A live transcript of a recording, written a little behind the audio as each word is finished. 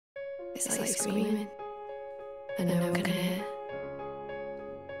It's like screaming, and no one can hear.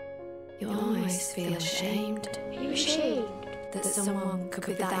 You almost feel ashamed. Are you ashamed? That someone could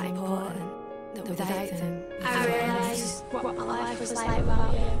be that important, that without them... I realised what my life was like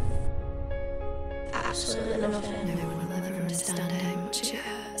without you. Absolutely nothing. No one will ever understand how much it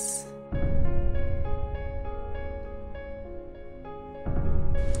hurts.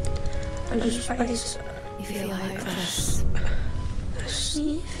 I'm just ready. You feel hopeless.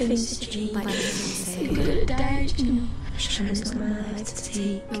 See things to change. Like you Good days, you know. Strengthens my life to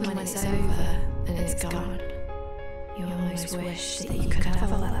take. And when it's over and it's gone, you almost wish that you could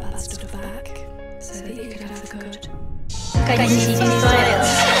have all that bad stuff back, so that you could have the good. Can you see me smile?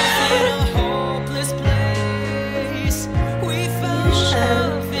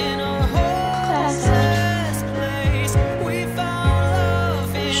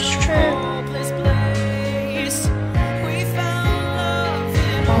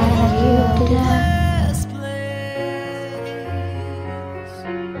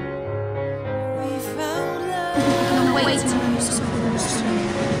 Wait.